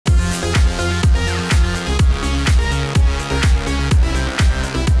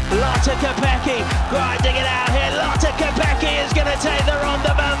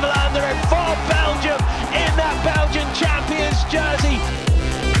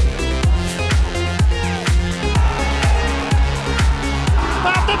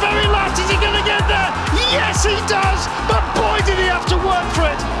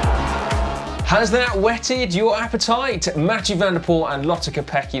Has that whetted your appetite? Mathieu van der Poel and Lotte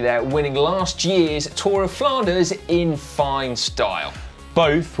Kopecky there, winning last year's Tour of Flanders in fine style.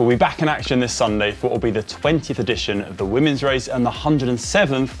 Both will be back in action this Sunday for what will be the 20th edition of the women's race and the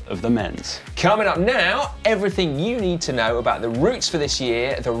 107th of the men's. Coming up now, everything you need to know about the routes for this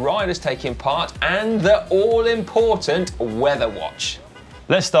year, the riders taking part, and the all-important weather watch.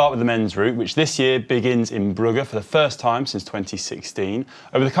 Let's start with the men's route, which this year begins in Brugge for the first time since 2016.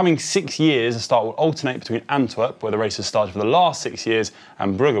 Over the coming 6 years, the start will alternate between Antwerp, where the race has started for the last 6 years,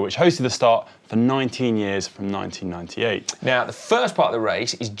 and Brugge, which hosted the start for 19 years from 1998. Now, the first part of the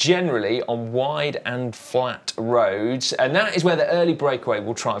race is generally on wide and flat roads, and that is where the early breakaway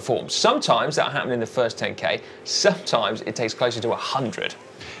will try and form. Sometimes that'll happen in the first 10k, sometimes it takes closer to 100.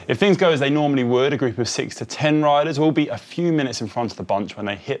 If things go as they normally would, a group of 6 to 10 riders will be a few minutes in front of the bunch when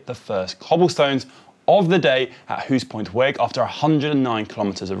they hit the first cobblestones of the day at Hoes Point Weg after 109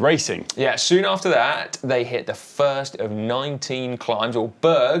 kilometres of racing. Yeah, soon after that, they hit the first of 19 climbs, or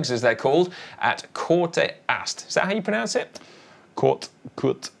bergs as they're called, at Korte Ast. Is that how you pronounce it? Korte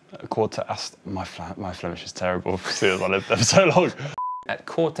Ast. My Flemish is terrible because I lived there for so long. At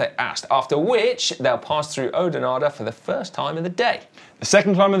Korte Ast, after which they'll pass through Oudenaarde for the first time of the day. The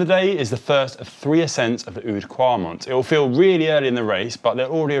second climb of the day is the first of 3 ascents of the Oude Kwaremont. It will feel really early in the race, but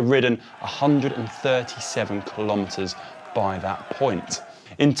they'll already have ridden 137 kilometres by that point.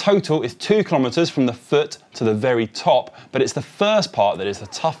 In total, it's 2 kilometres from the foot to the very top, but it's the first part that is the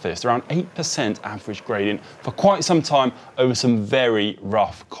toughest, around 8% average gradient for quite some time over some very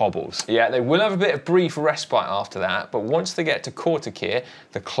rough cobbles. Yeah, they will have a bit of brief respite after that, but once they get to Kortekeer,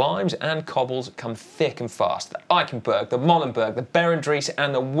 the climbs and cobbles come thick and fast. The Eichenberg, the Molenberg, the Berendries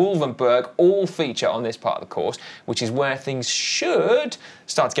and the Wolvenberg all feature on this part of the course, which is where things should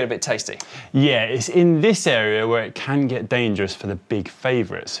start to get a bit tasty. Yeah, it's in this area where it can get dangerous for the big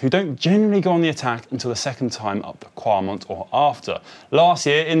favourites, who don't generally go on the attack until the second time up the Kwaremont or after. Last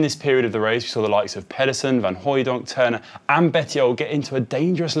year, in this period of the race, we saw the likes of Pedersen, Van Hooijdonk, Turner and Bettiol get into a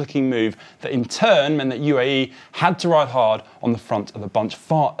dangerous looking move that in turn meant that UAE had to ride hard on the front of the bunch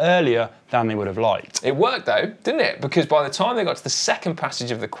far earlier than they would have liked. It worked though, didn't it? Because by the time they got to the second passage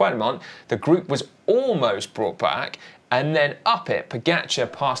of the Kwaremont, the group was almost brought back, and then up it,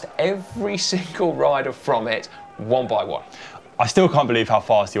 Pogačar passed every single rider from it, one by one. I still can't believe how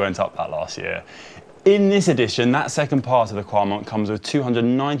fast he went up that last year. In this edition, that second part of the Kwaremont comes with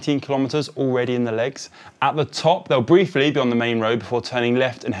 219 kilometres already in the legs. At the top, they'll briefly be on the main road before turning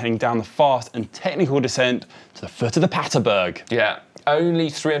left and heading down the fast and technical descent to the foot of the Paterberg. Yeah,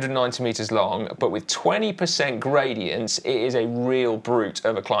 only 390 metres long, but with 20% gradients, it is a real brute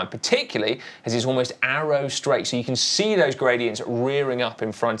of a climb, particularly as it's almost arrow straight, so you can see those gradients rearing up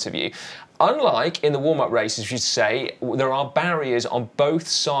in front of you. Unlike in the warm-up races, you'd say, there are barriers on both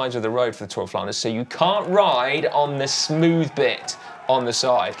sides of the road for the Tour of Flanders, so you can't ride on the smooth bit on the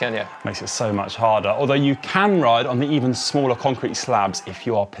side, can you? Makes it so much harder, although you can ride on the even smaller concrete slabs if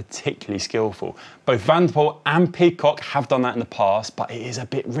you are particularly skillful. Both Van der Poel and Pidcock have done that in the past, but it is a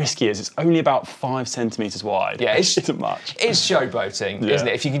bit risky as it's only about 5 centimetres wide. Yeah, it isn't much. It's showboating, isn't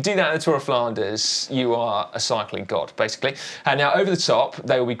it? If you can do that in the Tour of Flanders, you are a cycling god, basically. And now over the top,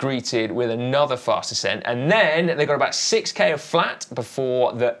 they will be greeted with another fast ascent, and then they've got about 6k of flat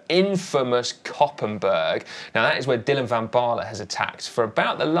before the infamous Koppenberg. Now that is where Dylan van Baarle has attacked for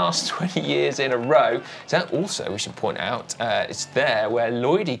about the last 20 years in a row. So also, we should point out, it's there where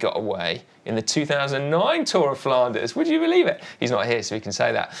Lloydie got away in the 2009 Tour of Flanders. Would you believe it? He's not here, so he can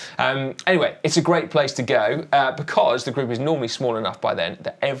say that. Anyway, it's a great place to go because the group is normally small enough by then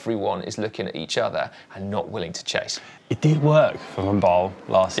that everyone is looking at each other and not willing to chase. It did work for Van Baarle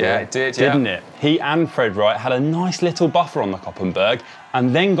last year. Yeah, it did, didn't it? He and Fred Wright had a nice little buffer on the Koppenberg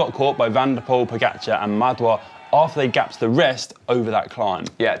and then got caught by Van der Poel, Pogačar and Madouas after they gapped the rest over that climb.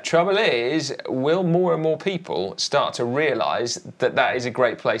 Yeah, trouble is, will more and more people start to realise that that is a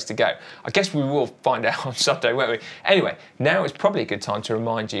great place to go? I guess we will find out on Sunday, won't we? Anyway, now is probably a good time to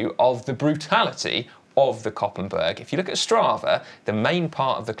remind you of the brutality of the Koppenberg. If you look at Strava, the main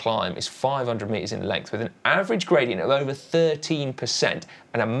part of the climb is 500 metres in length with an average gradient of over 13%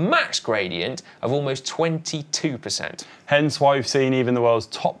 and a max gradient of almost 22%. Hence why we've seen even the world's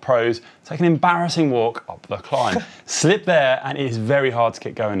top pros take an embarrassing walk up the climb. Slip there and it is very hard to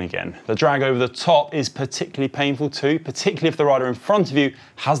get going again. The drag over the top is particularly painful too, particularly if the rider in front of you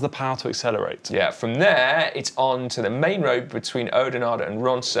has the power to accelerate. Yeah, from there it's on to the main road between Oudenaarde and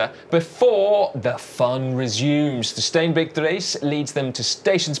Ronse before the fun resumes. The Steenbeek leads them to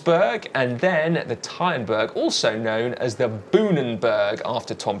Stationsberg and then the Tyenberg, also known as the Boonenberg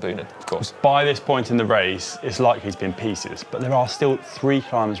after Tom Boonen, of course. By this point in the race, it's likely to be in pieces, but there are still 3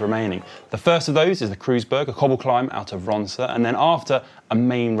 climbs remaining. The first of those is the Kruisberg, a cobble climb out of Ronde, and then after a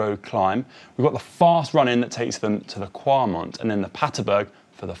main road climb, we've got the fast run-in that takes them to the Kwarmont, and then the Paterberg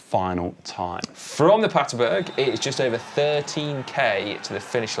for the final time. From the Paterberg, it is just over 13k to the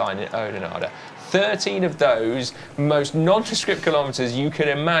finish line in Oudenaarde. 13 of those most nondescript kilometres you can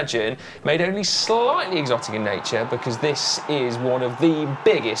imagine, made only slightly exotic in nature because this is one of the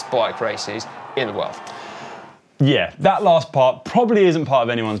biggest bike races in the world. Yeah, that last part probably isn't part of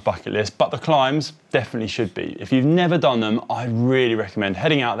anyone's bucket list, but the climbs definitely should be. If you've never done them, I'd really recommend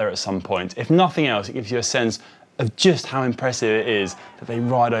heading out there at some point. If nothing else, it gives you a sense of just how impressive it is that they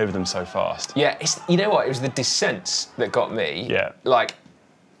ride over them so fast. Yeah, you know what? It was the descents that got me. Yeah. Like,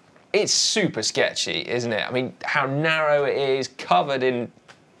 it's super sketchy, isn't it? I mean, how narrow it is, covered in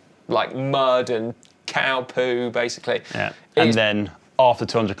like mud and cow poo, basically. Yeah. And then after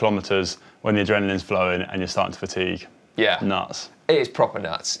 200 kilometres, when the adrenaline's flowing and you're starting to fatigue. Yeah. Nuts. It is proper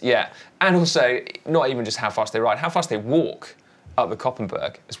nuts, yeah. And also, not even just how fast they ride, how fast they walk up the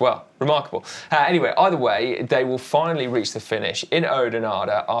Koppenberg as well. Remarkable. Anyway, either way, they will finally reach the finish in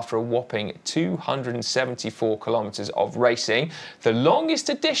Oudenaarde after a whopping 274 kilometres of racing. The longest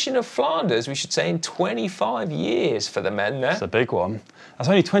edition of Flanders, we should say, in 25 years for the men there. It's a big one. That's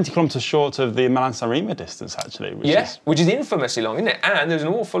only 20 kilometres short of the Milan San Remo distance, actually. Which is infamously long, isn't it? And there's an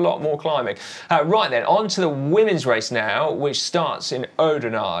awful lot more climbing. Right then, on to the women's race now, which starts in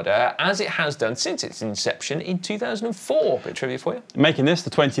Oudenaarde, as it has done since its inception in 2004. Bit of trivia for you. Making this the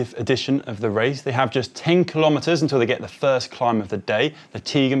 20th edition of the race, they have just 10 kilometres until they get the first climb of the day, the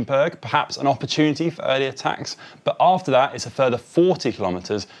Tegenberg, perhaps an opportunity for early attacks. But after that, it's a further 40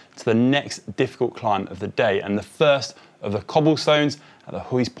 kilometres to the next difficult climb of the day, and the first of the cobblestones at the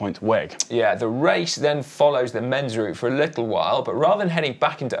Huispoort Weg. Yeah, the race then follows the men's route for a little while, but rather than heading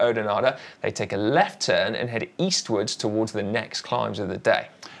back into Oudenaarde, they take a left turn and head eastwards towards the next climbs of the day.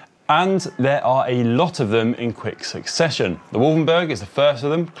 And there are a lot of them in quick succession. The Wolvenberg is the first of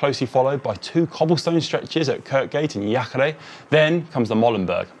them, closely followed by two cobblestone stretches at Kirkgate and Jachere. Then comes the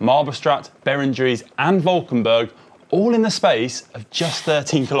Molenberg, Marberstraat, Berengeries and Valkenberg, all in the space of just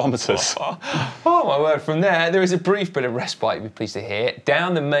 13 kilometres. Oh my word, from there is a brief bit of respite, you'll be pleased to hear,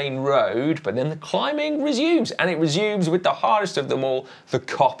 down the main road, but then the climbing resumes, and it resumes with the hardest of them all, the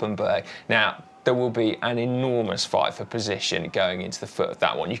Koppenberg. Now, there will be an enormous fight for position going into the foot of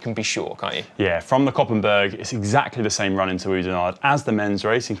that one, you can be sure, can't you? Yeah, from the Koppenberg, it's exactly the same run into Oudenaarde as the men's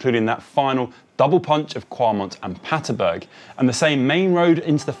race, including that final double punch of Kwarmont and Paterberg, and the same main road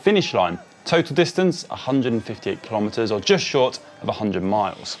into the finish line. Total distance, 158 kilometres, or just short of 100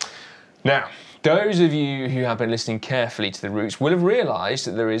 miles. Now, those of you who have been listening carefully to the routes will have realised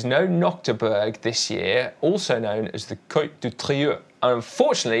that there is no Nocteberg this year, also known as the Côte du Trieux. And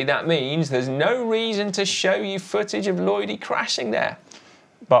unfortunately, that means there's no reason to show you footage of Lloydie crashing there.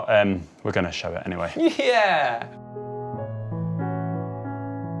 But we're going to show it anyway. Yeah!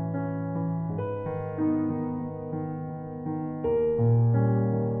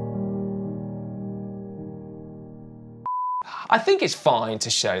 I think it's fine to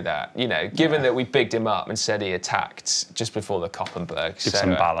show that, you know, given that we bigged him up and said he attacked just before the Koppenberg. Give some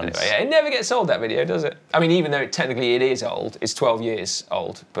balance. Anyway, it never gets old, that video, does it? I mean, even though technically it is old, it's 12 years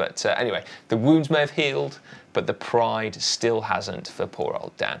old. But anyway, the wounds may have healed, but the pride still hasn't for poor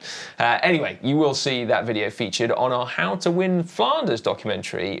old Dan. Anyway, you will see that video featured on our How to Win Flanders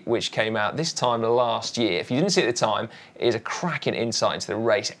documentary, which came out this time last year. If you didn't see it at the time, it is a cracking insight into the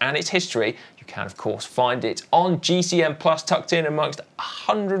race and its history. You can, of course, find it on GCN Plus, tucked in amongst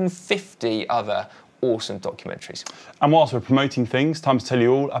 150 other awesome documentaries. And whilst we're promoting things, time to tell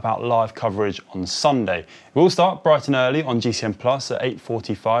you all about live coverage on Sunday. We'll start bright and early on GCN Plus at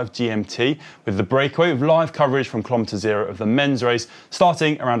 8:45 GMT with the breakaway with live coverage from kilometre zero of the men's race,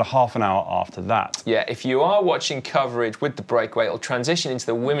 starting around a half an hour after that. Yeah, if you are watching coverage with the breakaway, it'll transition into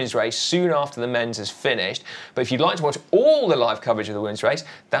the women's race soon after the men's has finished. But if you'd like to watch all the live coverage of the women's race,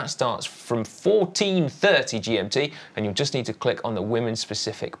 that starts from 14:30 GMT, and you'll just need to click on the women's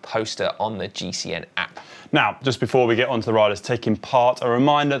specific poster on the GCN app. Now, just before we get on to the riders taking part, a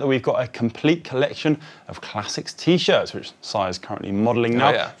reminder that we've got a complete collection of classics t-shirts, which Sai is currently modelling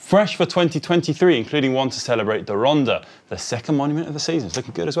now, fresh for 2023, including one to celebrate the Ronde, the second monument of the season. It's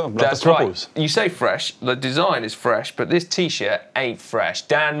looking good as well. That's right. You say fresh, the design is fresh, but this t-shirt ain't fresh.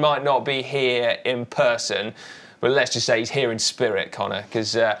 Dan might not be here in person, but let's just say he's here in spirit, Conor,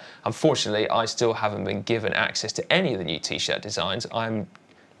 because unfortunately I still haven't been given access to any of the new t-shirt designs. I'm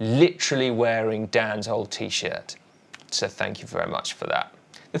literally wearing Dan's old t-shirt, so thank you very much for that.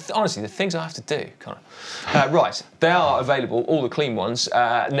 Honestly, the things I have to do, Conor. Right, they are available, all the clean ones,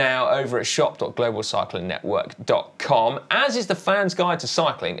 now over at shop.globalcyclingnetwork.com, as is the Fan's Guide to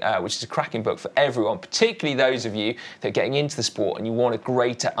Cycling, which is a cracking book for everyone, particularly those of you that are getting into the sport and you want a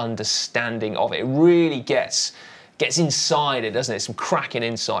greater understanding of it. It really gets inside it, doesn't it? Some cracking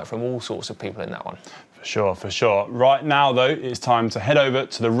insight from all sorts of people in that one. For sure, for sure. Right now, though, it's time to head over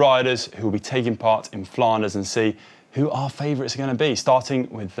to the riders who will be taking part in Flanders and see who our favourites are going to be, starting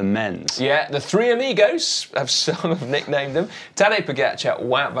with the men's. Yeah, the three amigos, as some have nicknamed them, Tadej Pogačar,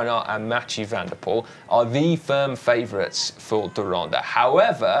 Wout van Aert and Mathieu van der Poel, are the firm favourites for the Ronde.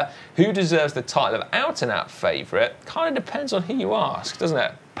 However, who deserves the title of out-and-out favourite kind of depends on who you ask, doesn't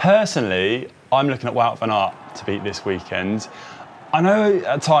it? Personally, I'm looking at Wout van Aert to beat this weekend. I know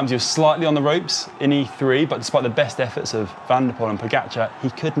at times he was slightly on the ropes in E3, but despite the best efforts of Van der Poel and Pogačar, he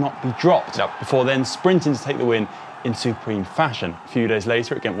could not be dropped before then sprinting to take the win in supreme fashion. A few days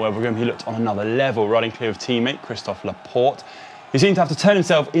later at Gent-Wevelgem, he looked on another level, riding clear of teammate Christophe Laporte. He seemed to have to turn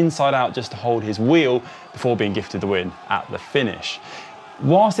himself inside out just to hold his wheel before being gifted the win at the finish.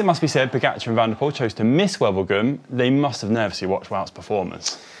 Whilst it must be said Pogačar and Van der Poel chose to miss Wevelgem, they must have nervously watched Wout's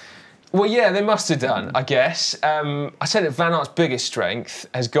performance. Well, yeah, they must have done, I guess. I said that Van Aert's biggest strength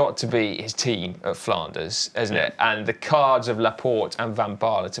has got to be his team at Flanders, hasn't it? And the cards of Laporte and Van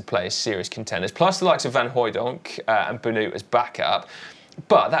Baarle to play as serious contenders, plus the likes of Van Hooijdonk and Benoot as backup.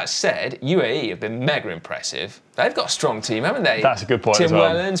 But that said, UAE have been mega impressive. They've got a strong team, haven't they? That's a good point Tim as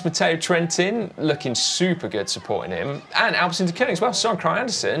well. Wellens, Matteo Trentin, looking super good supporting him. And Alpecin de Koning as well, Søren Kragh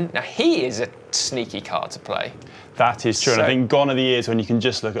Andersen. Now, he is a sneaky card to play. That is true, and I think gone are the years when you can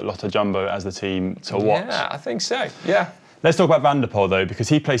just look at Lotto Jumbo as the team to watch. Yeah, I think so, yeah. Let's talk about Van der Poel, though, because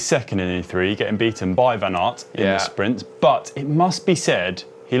he placed second in E3, getting beaten by Van Aert in the sprint. But it must be said,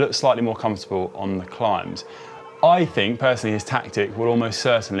 he looked slightly more comfortable on the climbs. I think, personally, his tactic will almost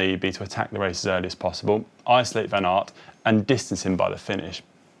certainly be to attack the race as early as possible, isolate Van Aert, and distance him by the finish.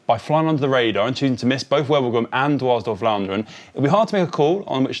 By flying under the radar and choosing to miss both Wevelgem and Ronde van Vlaanderen, it'll be hard to make a call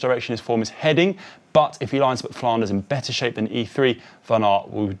on which direction his form is heading, but if he lines up at Flanders in better shape than E3, Van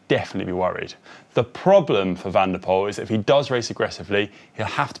Aert will definitely be worried. The problem for Van der Poel is that if he does race aggressively, he'll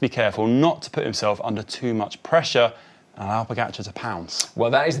have to be careful not to put himself under too much pressure and allow Pogačar to pounce.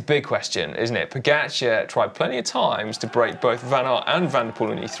 Well, that is the big question, isn't it? Pogačar tried plenty of times to break both Van Aert and Van der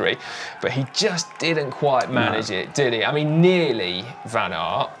Poel in E3, but he just didn't quite manage it, did he? I mean, nearly Van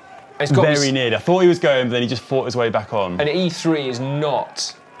Aert. Very nearly. I thought he was going, but then he just fought his way back on. And E3 is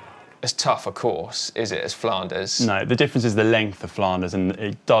not as tough a course, is it, as Flanders? No, the difference is the length of Flanders, and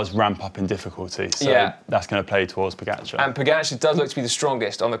it does ramp up in difficulty, so that's going to play towards Pogačar. And Pogačar does look to be the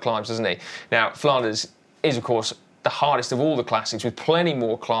strongest on the climbs, doesn't he? Now, Flanders is, of course, the hardest of all the classics, with plenty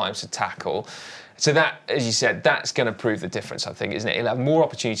more climbs to tackle. So that, as you said, that's going to prove the difference, I think, isn't it? He'll have more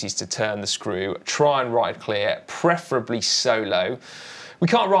opportunities to turn the screw, try and ride clear, preferably solo. We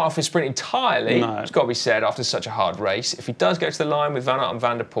can't write off his sprint entirely, it's got to be said, after such a hard race. If he does go to the line with Van Aert and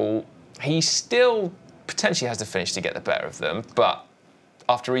Van der Poel, he still potentially has the finish to get the better of them, but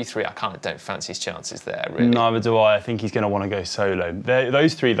after E3, I kind of don't fancy his chances there, really. Neither do I. I think he's going to want to go solo.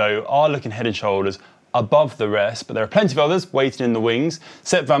 Those three, though, are looking head and shoulders above the rest, but there are plenty of others waiting in the wings.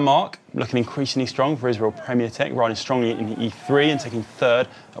 Sepp van Mark, looking increasingly strong for Israel Premier Tech, riding strongly in E3 and taking third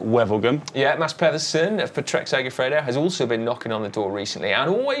at Wevelgem. Yeah, Mads Pedersen for Trek Segafredo has also been knocking on the door recently and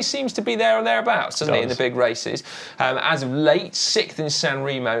always seems to be there or thereabouts, doesn't he, in the big races. As of late, 6th in San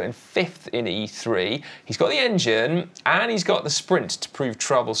Remo and 5th in E3. He's got the engine and he's got the sprint to prove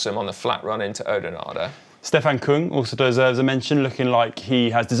troublesome on the flat run into Oudenaarde. Stefan Kung also deserves a mention, looking like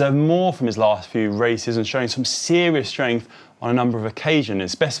he has deserved more from his last few races and showing some serious strength on a number of occasions.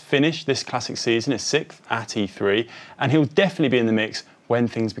 His best finish this classic season is 6th at E3, and he'll definitely be in the mix when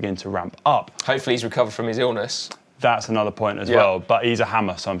things begin to ramp up. Hopefully he's recovered from his illness. That's another point as well, but he's a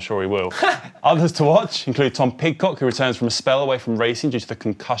hammer, so I'm sure he will. Others to watch include Tom Pidcock, who returns from a spell away from racing due to the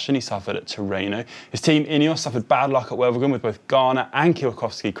concussion he suffered at Tirreno. His team Ineos suffered bad luck at Wevelgem, with both Garner and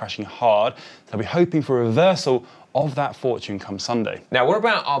Kwiatkowski crashing hard. They'll be hoping for a reversal of that fortune come Sunday. Now, what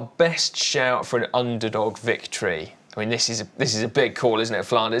about our best shout for an underdog victory? I mean, this is a big call, isn't it,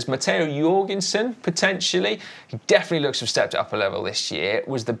 Flanders? Matteo Jorgensen, potentially. He definitely looks to have stepped up a level this year.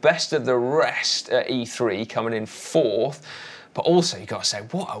 Was the best of the rest at E3, coming in 4th. But also, you've got to say,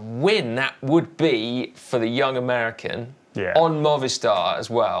 what a win that would be for the young American. On Movistar as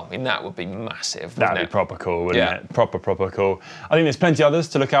well. I mean, that would be massive, wouldn't That'd be proper cool, wouldn't it? Proper cool. I think there's plenty others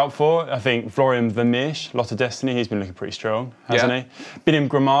to look out for. I think Florian Vermeersch, Lotto Destiny, he's been looking pretty strong, hasn't he? Binim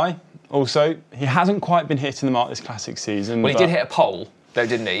Gramai, also, he hasn't quite been hitting the mark this classic season. Well, he did hit a pole. though,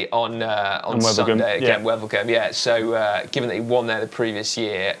 didn't he, on Sunday against Wevelgem? Yeah, so given that he won there the previous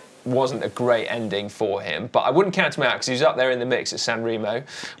year, wasn't a great ending for him. But I wouldn't count him out because he was up there in the mix at San Remo,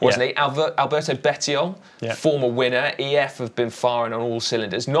 wasn't he? Alberto Bettiol, former winner. EF have been firing on all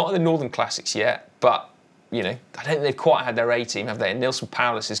cylinders. Not in the Northern Classics yet, but you know, I don't think they've quite had their A-team, have they? And Nilsson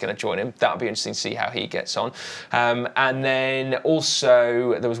Paulus is going to join him. That'll be interesting to see how he gets on. And then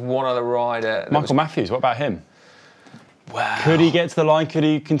also, there was one other rider. Michael Matthews, what about him? Wow. Could he get to the line? Could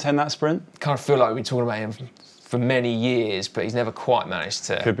he contend that sprint? Kind of feel like we've been talking about him for many years, but he's never quite managed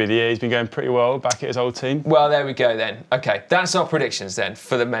to. Could be the year. He's been going pretty well back at his old team. Well, there we go then. Okay, that's our predictions then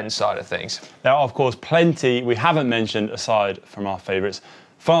for the men's side of things. There are, of course, plenty we haven't mentioned aside from our favourites.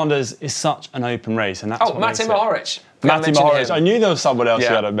 Flanders is such an open race, and that's what Mate Mohoric. Mate Mohoric. I knew there was someone else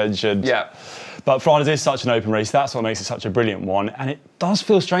who had mentioned. Yeah. But Flanders is such an open race. That's what makes it such a brilliant one. And it does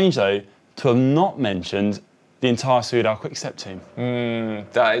feel strange, though, to have not mentioned the entire Soudal Quick-Step team.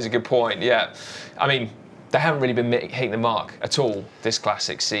 That is a good point, yeah. I mean, they haven't really been hitting the mark at all this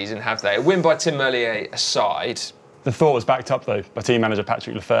classic season, have they? A win by Tim Merlier aside. The thought was backed up, though, by team manager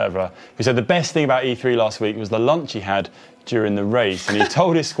Patrick Lefevre, who said the best thing about E3 last week was the lunch he had during the race. And he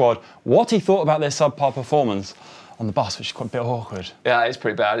told his squad what he thought about their subpar performance on the bus, which is quite a bit awkward. Yeah, it's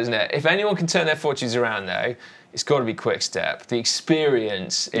pretty bad, isn't it? If anyone can turn their fortunes around, though, it's got to be Quick-Step. The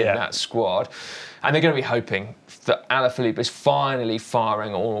experience in that squad. And they're going to be hoping that Alaphilippe is finally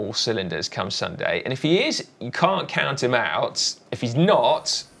firing on all cylinders come Sunday. And if he is, you can't count him out. If he's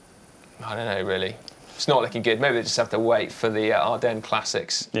not, I don't know, really. It's not looking good. Maybe they just have to wait for the Ardennes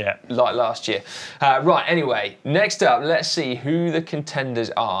Classics like last year. Right, anyway, next up, let's see who the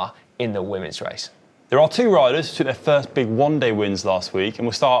contenders are in the women's race. There are two riders who took their first big one-day wins last week, and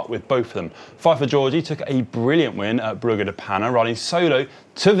we'll start with both of them. Pfeiffer Georgie took a brilliant win at Brugge de Panne, riding solo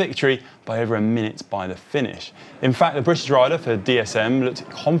to victory by over a minute by the finish. In fact, the British rider for DSM looked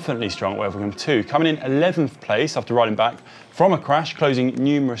confidently strong at Wevelgem too, coming in 11th place after riding back from a crash, closing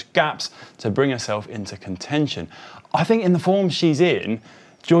numerous gaps to bring herself into contention. I think in the form she's in,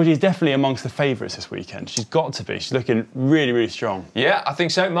 Georgie is definitely amongst the favourites this weekend. She's got to be. She's looking really, really strong. Yeah, I think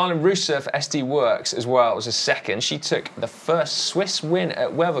so. Marlon Russe for SD Works as well was a second. She took the first Swiss win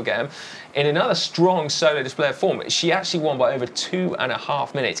at Wevelgem in another strong solo display of form. She actually won by over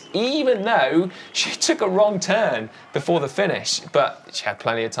 2.5 minutes, even though she took a wrong turn before the finish. But she had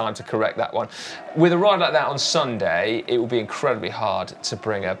plenty of time to correct that one. With a ride like that on Sunday, it will be incredibly hard to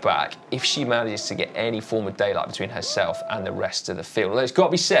bring her back if she manages to get any form of daylight between herself and the rest of the field. Although it's got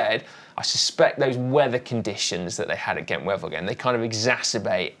to be said, I suspect those weather conditions that they had at Gent Wevelgem, they kind of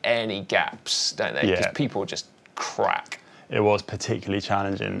exacerbate any gaps, don't they? Because people just crack. It was particularly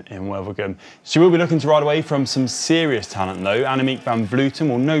challenging in Wevelgem. She will be looking to ride away from some serious talent though. Annemiek van Vleuten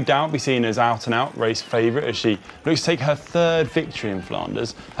will no doubt be seen as out-and-out race favourite as she looks to take her third victory in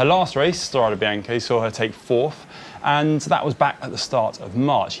Flanders. Her last race, Strade Bianche, saw her take fourth, and that was back at the start of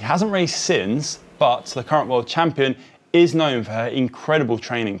March. She hasn't raced since, but the current world champion is known for her incredible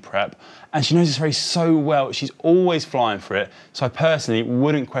training prep, and she knows this race so well. She's always flying for it, so I personally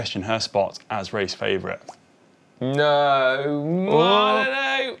wouldn't question her spot as race favourite. No,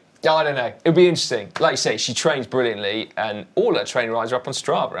 I don't know. It'll be interesting. Like you say, she trains brilliantly, and all her training rides are up on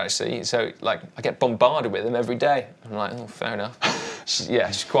Strava, actually. So, like, I get bombarded with them every day. I'm like, oh, fair enough.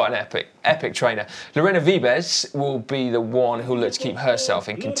 She's quite an epic trainer. Lorena Wiebes will be the one who'll look to keep herself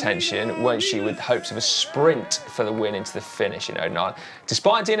in contention, won't she, with hopes of a sprint for the win into the finish in 09.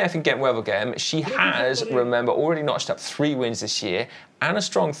 Despite DNF in Gent Wevelgem, she has, remember, already notched up 3 wins this year and a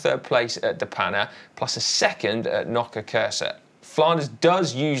strong third place at De Panne, plus a second at Nokkerkerse. Flanders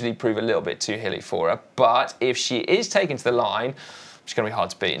does usually prove a little bit too hilly for her, but if she is taken to the line, she's going to be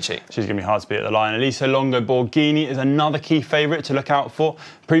hard to beat, isn't she? She's going to be hard to beat at the line. Elisa Longo Borghini is another key favourite to look out for.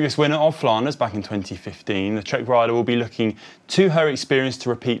 Previous winner of Flanders back in 2015. The Czech rider will be looking to her experience to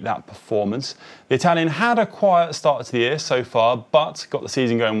repeat that performance. The Italian had a quiet start to the year so far, but got the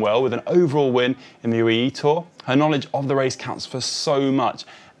season going well with an overall win in the UAE Tour. Her knowledge of the race counts for so much.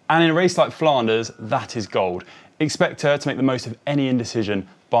 And in a race like Flanders, that is gold. Expect her to make the most of any indecision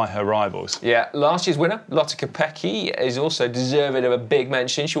by her rivals. Yeah, last year's winner, Lotte Kopecky, is also deserving of a big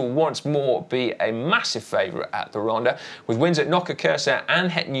mention. She will once more be a massive favourite at the Ronde. With wins at Nokkerkerse and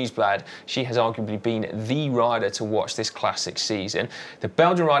Het Nieuwsblad, she has arguably been the rider to watch this classic season. The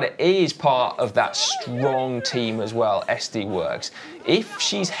Belgian rider is part of that strong team as well, SD Works. If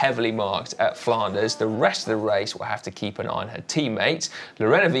she's heavily marked at Flanders, the rest of the race will have to keep an eye on her teammates,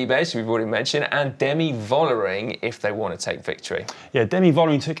 Lorena Wiebes, who we've already mentioned, and Demi Vollering if they want to take victory. Yeah, Demi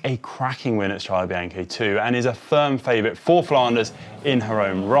Vollering took a cracking win at Strade Bianche too and is a firm favourite for Flanders in her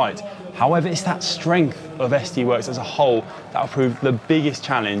own right. However, it's that strength of SD Worx as a whole that will prove the biggest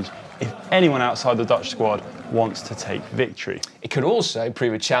challenge if anyone outside the Dutch squad wants to take victory. It could also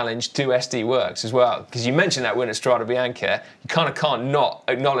prove a challenge to SD Worx as well, because you mentioned that win at Strade Bianche. You kind of can't not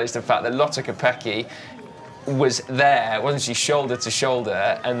acknowledge the fact that Lotte Kopecky was there, wasn't she, shoulder to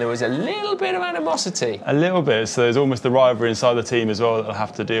shoulder, and there was a little bit of animosity. A little bit, so there's almost the rivalry inside the team as well that they'll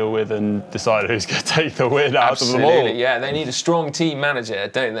have to deal with and decide who's going to take the win out of them all. Absolutely, yeah, they need a strong team manager,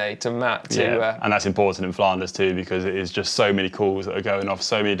 don't they, and that's important in Flanders too, because it is just so many calls that are going off,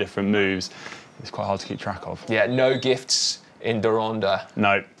 so many different moves. It's quite hard to keep track of. Yeah, no gifts in the Ronde.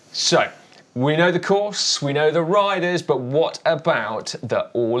 No. So, we know the course, we know the riders, but what about the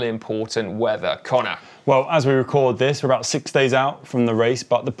all-important weather? Conor? Well, as we record this, we're about 6 days out from the race,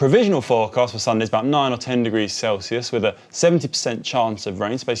 but the provisional forecast for Sunday is about 9 or 10 degrees Celsius with a 70% chance of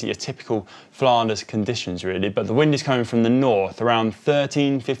rain. It's basically your typical Flanders conditions, really. But the wind is coming from the north, around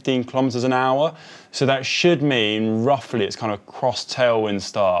 13, 15 kilometres an hour. So that should mean, roughly, it's kind of cross-tailwind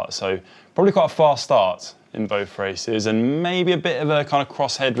start. So probably quite a fast start in both races and maybe a bit of a kind of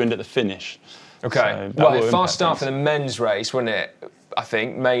cross-headwind at the finish. Okay, so well, a fast start for the men's race, wouldn't it? I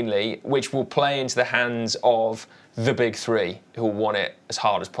think, mainly, which will play into the hands of the big three, who will want it as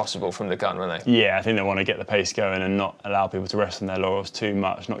hard as possible from the gun, won't they? Yeah, I think they want to get the pace going and not allow people to rest on their laurels too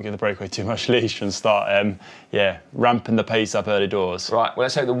much, not give the breakaway too much leash and start, ramping the pace up early doors. Right, well,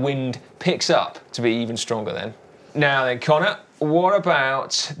 let's hope the wind picks up to be even stronger then. Now then, Conor, what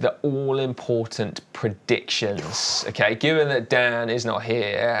about the all-important predictions? Okay, given that Dan is not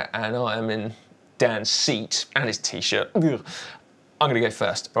here and I am in Dan's seat and his T-shirt, I'm going to go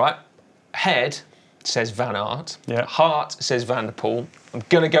first, all right? Head says Van Aert. Yeah. Heart says Van der Poel. I'm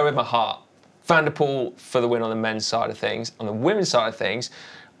going to go with my heart. Van der Poel for the win on the men's side of things. On the women's side of things,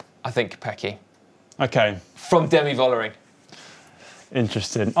 I think Kopecky. Okay. From Demi Vollering.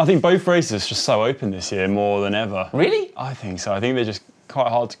 Interesting. I think both races are just so open this year, more than ever. Really? I think so. I think they're just quite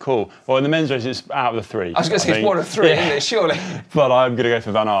hard to call. Well, in the men's race, it's out of the three. I was going to say it's one of three, isn't it? Surely. But I'm going to go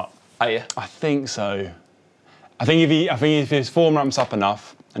for Van Aert. Are you? I think so. I think if his form ramps up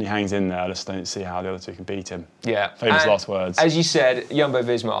enough and he hangs in there, I just don't see how the other two can beat him. Yeah. Famous last words. As you said,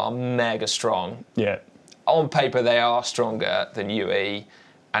 Jumbo-Visma are mega strong. Yeah. On paper, they are stronger than UAE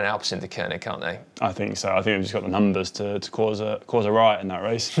and Alpecin-Deceuninck, can't they? I think so. I think we've just got the numbers to cause a riot in that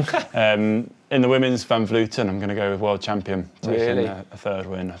race. In the women's, Van Vleuten, I'm going to go with world champion. Really? A third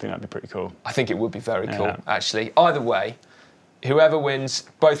win. I think that'd be pretty cool. I think it would be very cool, actually. Either way, whoever wins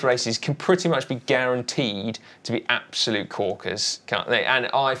both races can pretty much be guaranteed to be absolute corkers, can't they? And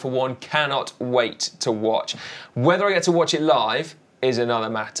I, for one, cannot wait to watch. Whether I get to watch it live is another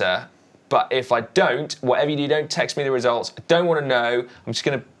matter. But if I don't, whatever you do, don't text me the results. I don't want to know. I'm just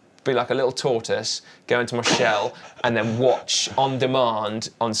going to be like a little tortoise, go into my shell, and then watch on demand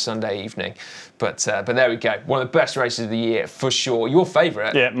on Sunday evening. But there we go. One of the best races of the year, for sure. Your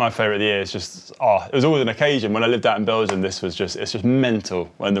favourite? Yeah, my favourite of the year. It's just, it was always an occasion. When I lived out in Belgium, it's just mental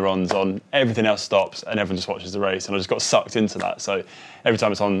when the Ronde's on. Everything else stops and everyone just watches the race. And I just got sucked into that. So every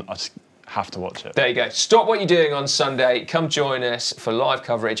time it's on, I just have to watch it. There you go. Stop what you're doing on Sunday. Come join us for live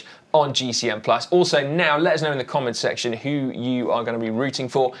coverage on GCN+. Also, now let us know in the comments section who you are going to be rooting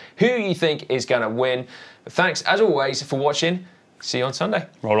for, who you think is going to win. But thanks, as always, for watching. See you on Sunday.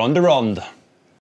 Roll on the Ronde.